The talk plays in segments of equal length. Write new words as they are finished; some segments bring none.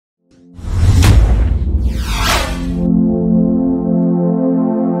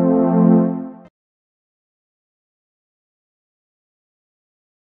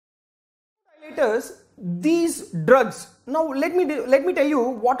ionodilators, these drugs. Now let me tell you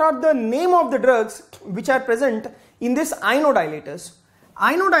what are the name of the drugs which are present in this ionodilators.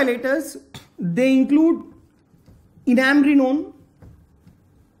 Ionodilators, they include Milrinone,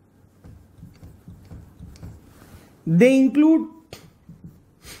 they include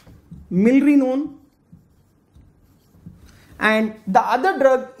Milrinone, and the other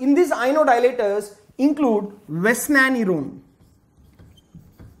drug in these ionodilators include vasodilation.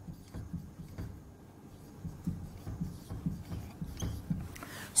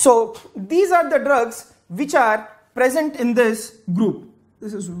 So these are the drugs which are present in this group.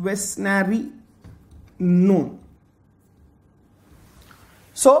 This is vasodilation.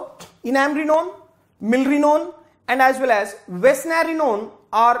 So Milrinone, Milrinone, and as well as vasodilation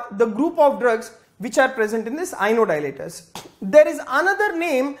are the group of drugs which are present in this ionodilators. There is another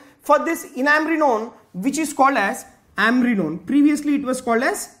name for this Milrinone which is called as Milrinone. Previously it was called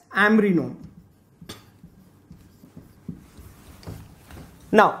as Milrinone.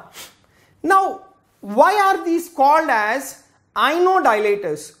 Now, why are these called as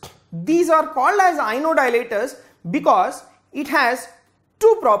ionodilators? These are called as ionodilators because it has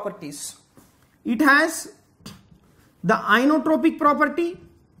two properties. It has the inotropic property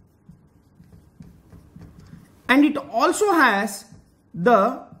and it also has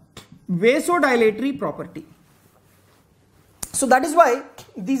the vasodilatory property. So that is why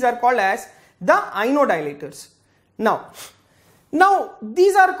these are called as the ionodilators. Now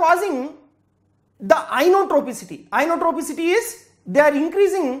these are causing the inotropicity. Inotropicity is they are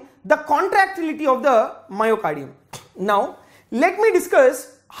increasing the contractility of the myocardium. Now let me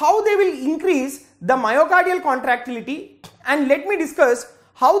discuss how they will increase the myocardial contractility and let me discuss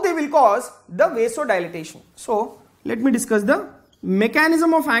how they will cause the vasodilation. So let me discuss the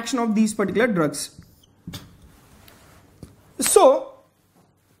mechanism of action of these particular drugs. So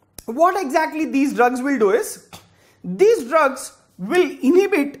what exactly these drugs will do is, these drugs will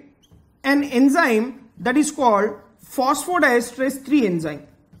inhibit an enzyme that is called phosphodiesterase 3 enzyme.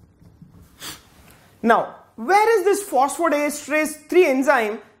 Now, where is this phosphodiesterase 3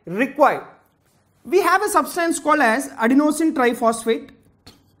 enzyme required? We have a substance called as adenosine triphosphate.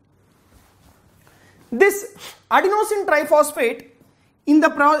 This adenosine triphosphate, in the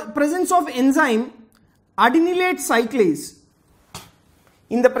presence of enzyme adenylate cyclase,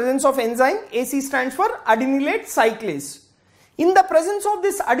 in the presence of enzyme, AC stands for adenylate cyclase. In the presence of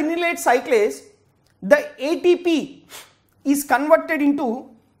this adenylate cyclase, the ATP is converted into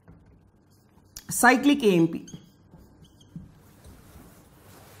cyclic AMP.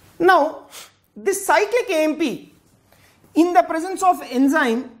 Now, this cyclic AMP, in the presence of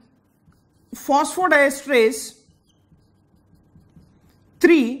enzyme phosphodiesterase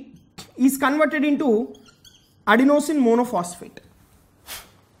 3 is converted into adenosine monophosphate.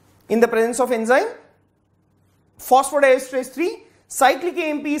 In the presence of enzyme phosphodiesterase 3, cyclic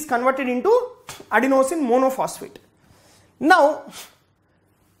AMP is converted into adenosine monophosphate. Now,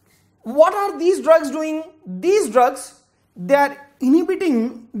 what are these drugs doing? These drugs, they are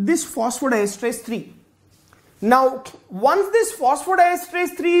inhibiting this phosphodiesterase 3. Now, once this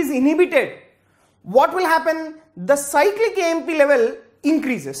phosphodiesterase 3 is inhibited, what will happen? The cyclic AMP level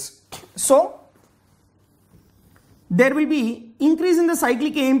increases. So, there will be increase in the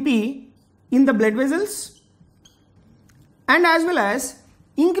cyclic AMP in the blood vessels and as well as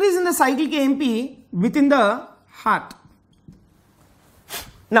increase in the cyclic AMP within the heart.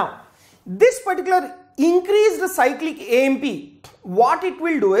 Now, this particular increased cyclic AMP, what it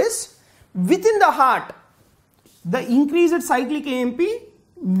will do is, within the heart, the increased cyclic AMP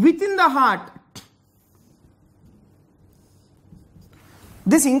within the heart,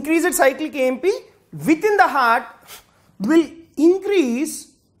 this increased cyclic AMP within the heart will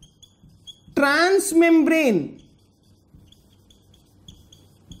increase transmembrane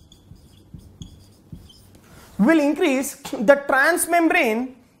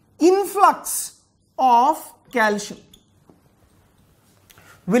influx of calcium.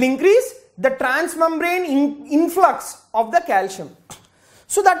 Will increase the transmembrane influx of the calcium.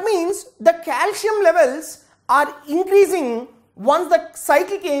 So that means the calcium levels are increasing once the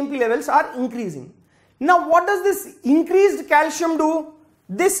cyclic AMP levels are increasing. Now what does this increased calcium do?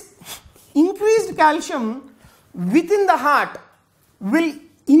 This increased calcium within the heart will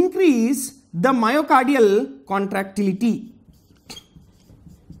increase the myocardial contractility.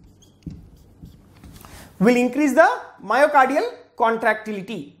 Will increase the myocardial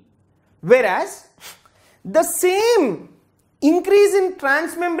contractility. Whereas the same increase in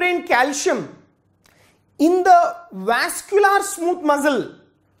transmembrane calcium in the vascular smooth muscle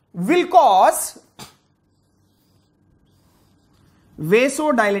will cause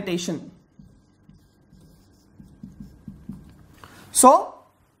vasodilation. So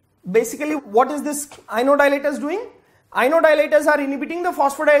basically what is this ionodilators doing? Ionodilators are inhibiting the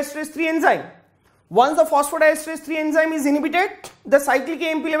phosphodiesterase 3 enzyme. Once the phosphodiesterase 3 enzyme is inhibited, the cyclic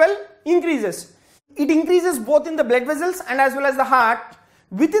AMP level increases. It increases both in the blood vessels and as well as the heart.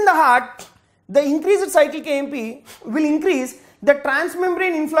 Within the heart, the increased cyclic AMP will increase the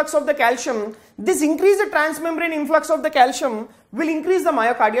transmembrane influx of the calcium. This increased transmembrane influx of the calcium will increase the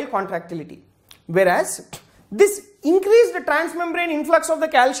myocardial contractility. Whereas this increased transmembrane influx of the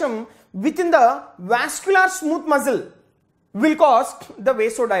calcium within the vascular smooth muscle will cause the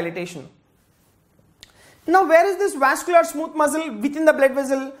vasodilation. Now where is this vascular smooth muscle within the blood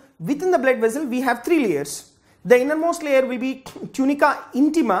vessel? Within the blood vessel we have three layers. The innermost layer will be tunica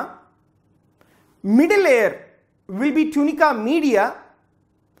intima, middle layer will be tunica media,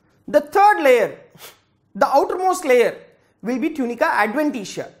 the third layer, the outermost layer will be tunica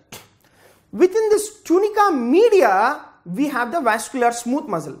adventitia. Within this tunica media we have the vascular smooth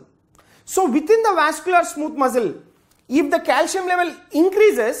muscle. So within the vascular smooth muscle, if the calcium level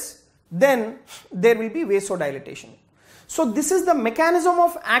increases, then there will be vasodilation. So this is the mechanism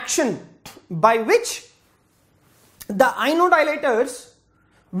of action by which the ionodilators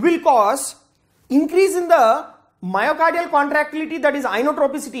will cause increase in the myocardial contractility, that is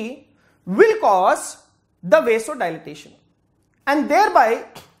inotropicity, will cause the vasodilation, and thereby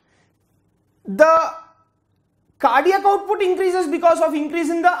the cardiac output increases because of increase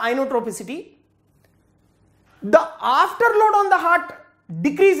in the inotropicity. The afterload on the heart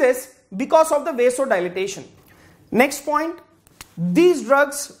decreases because of the vasodilation. Next point, these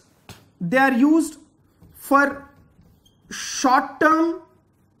drugs, they are used for short-term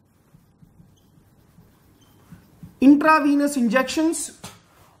intravenous injections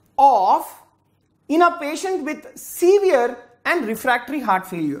of in a patient with severe and refractory heart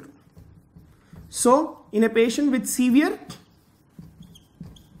failure. So in a patient with severe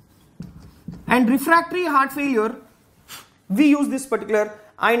and refractory heart failure, we use this particular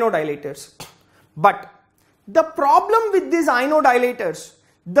ionodilators. But the problem with these ionodilators,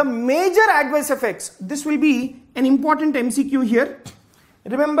 the major adverse effects, this will be an important MCQ here.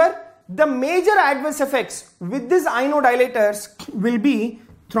 Remember, the major adverse effects with these ionodilators will be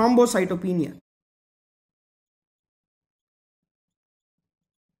thrombocytopenia.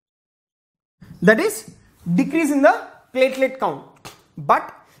 That is decrease in the platelet count.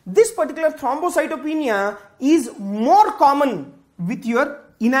 But this particular thrombocytopenia is more common with your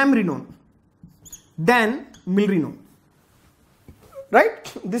Milrinone than Milrinone.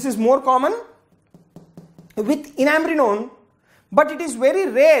 Right? This is more common with Milrinone, but it is very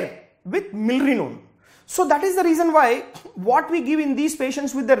rare with Milrinone. So that is the reason why what we give in these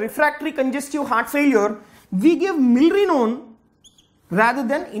patients with the refractory congestive heart failure, we give Milrinone rather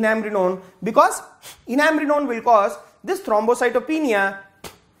than Milrinone, because Milrinone will cause this thrombocytopenia,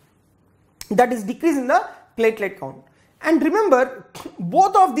 that is decrease in the platelet count. And remember,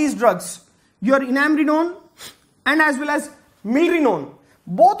 both of these drugs, your Milrinone and as well as Milrinone,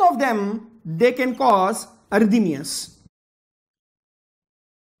 both of them, they can cause arrhythmias.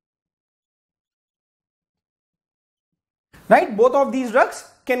 Right? Both of these drugs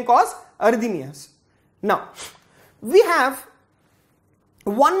can cause arrhythmias. Now, we have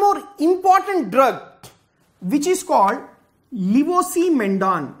one more important drug which is called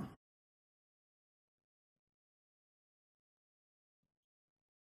levosimendone.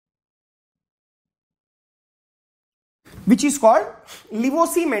 Which is called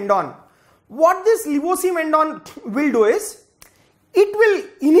levosimendone. What this levosimendone will do is, it will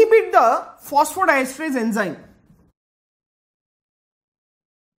inhibit the phosphodiesterase enzyme.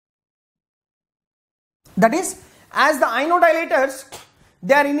 That is, as the ionodilators,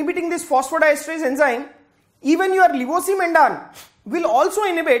 they are inhibiting this phosphodiesterase enzyme, even your levosimendone will also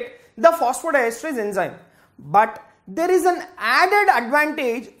inhibit the phosphodiesterase enzyme. But there is an added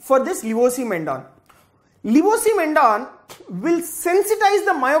advantage for this levosimendone. Levosimendone will sensitize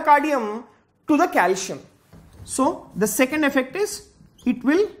the myocardium to the calcium. So the second effect is, it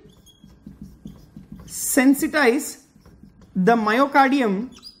will sensitize the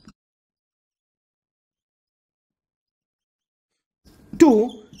myocardium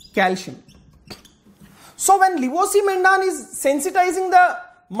to calcium. So when levosimendone is sensitizing the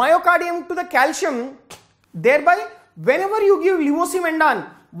myocardium to the calcium, thereby whenever you give levosimendone,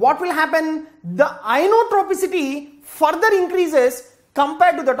 what will happen? The inotropicity further increases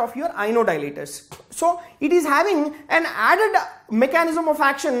compared to that of your ionodilators. So it is having an added mechanism of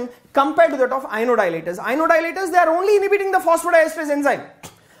action compared to that of ionodilators. Ionodilators, they are only inhibiting the phosphodiesterase enzyme.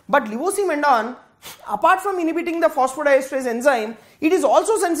 But levosimendone apart from inhibiting the phosphodiesterase enzyme, it is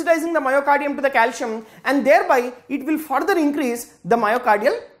also sensitizing the myocardium to the calcium, and thereby it will further increase the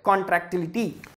myocardial contractility.